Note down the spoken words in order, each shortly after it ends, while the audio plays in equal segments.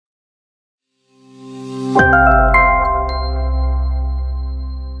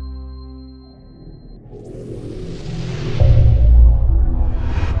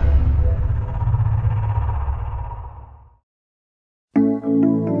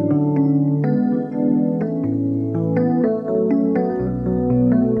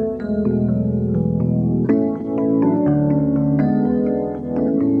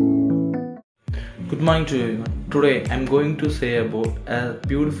morning to everyone. Today I'm going to say about a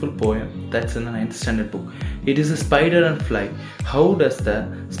beautiful poem that's in the 9th standard book. It is a spider and fly. How does the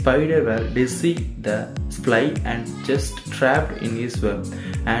spider web deceive the fly and just trapped in his web?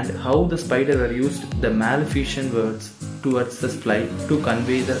 And how the spider web used the maleficent words towards the fly to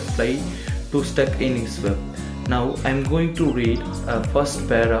convey the fly to stuck in his web. Now I'm going to read a first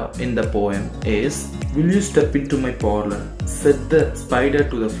para in the poem is: Will you step into my parlor? Said the spider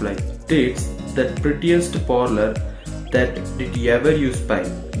to the fly. It's that prettiest parlor that did you ever you spy.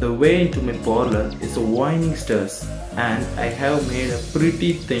 The way into my parlor is a winding stairs, and I have made a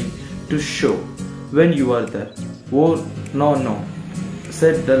pretty thing to show when you are there. Oh no,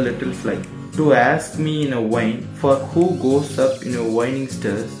 said the little fly. To ask me in a whine, for who goes up in a winding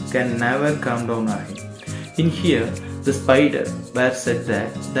stairs can never come down again. In here, the spider were said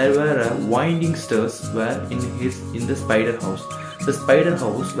that there were a winding stairs were in the spider house. The spider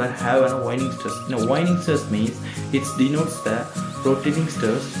house were have a winding stairs. A winding stairs means it denotes the rotating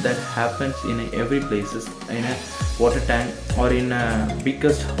stairs that happens in every places. In a water tank or in a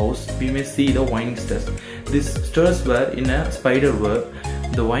biggest house, we may see the winding stairs. These stairs were in a spider web.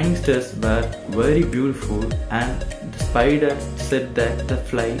 The winding stairs were very beautiful, and the spider said that the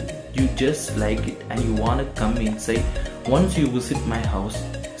fly, you just like it and you wanna come inside once you visit my house,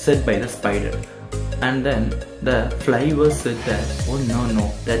 said by the spider. And then the fly was said that, oh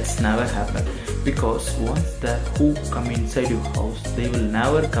no, that's never happened, because once the who come inside your house, they will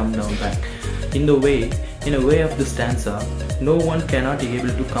never come down back. In a way of the stanza, no one cannot be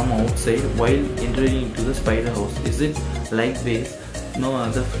able to come outside while entering into the spider house. Is it like this? No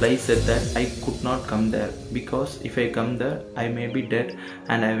other fly said that I could not come there, because if I come there I may be dead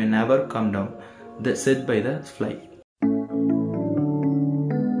and I will never come down. That said by the fly.